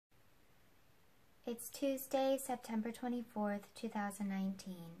It's Tuesday, September 24th,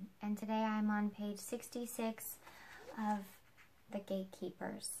 2019, and today I'm on page 66 of The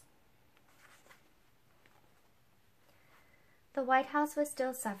Gatekeepers. The White House was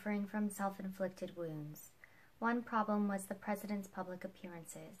still suffering from self-inflicted wounds. One problem was the president's public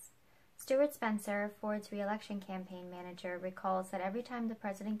appearances. Stuart Spencer, Ford's re-election campaign manager, recalls that every time the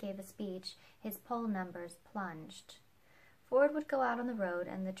president gave a speech, his poll numbers plunged. Ford would go out on the road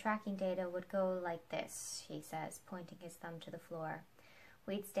and the tracking data would go like this, he says, pointing his thumb to the floor.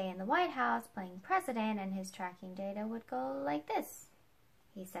 We'd stay in the White House playing president and his tracking data would go like this,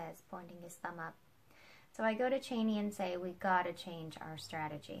 he says, pointing his thumb up. So I go to Cheney and say, we gotta change our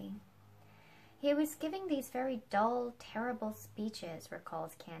strategy. He was giving these very dull, terrible speeches,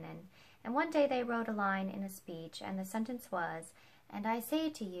 recalls Cannon, and one day they wrote a line in a speech and the sentence was, and I say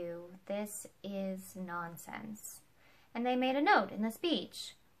to you, this is nonsense. And they made a note in the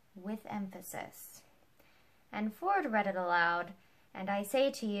speech, with emphasis. And Ford read it aloud, and I say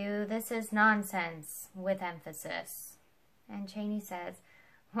to you, this is nonsense, with emphasis. And Cheney says,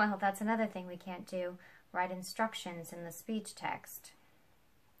 well, that's another thing we can't do, write instructions in the speech text.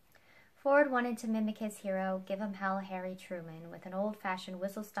 Ford wanted to mimic his hero, Give 'em Hell Harry Truman, with an old-fashioned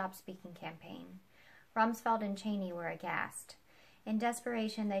whistle-stop speaking campaign. Rumsfeld and Cheney were aghast. In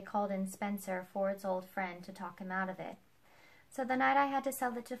desperation, they called in Spencer, Ford's old friend, to talk him out of it. So the night I had to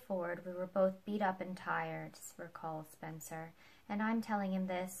sell it to Ford, we were both beat up and tired, recalls Spencer. And I'm telling him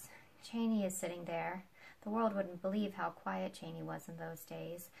this. Cheney is sitting there. The world wouldn't believe how quiet Cheney was in those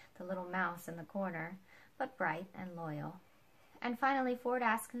days, the little mouse in the corner, but bright and loyal. And finally Ford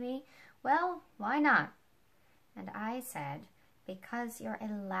asked me, well, why not? And I said, because you're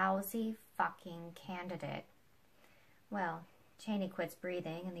a lousy fucking candidate. Well, Cheney quits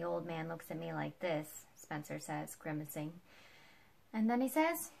breathing, and the old man looks at me like this, Spencer says, grimacing. And then he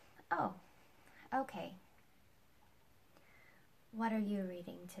says, oh, okay. What are you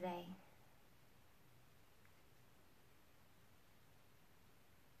reading today?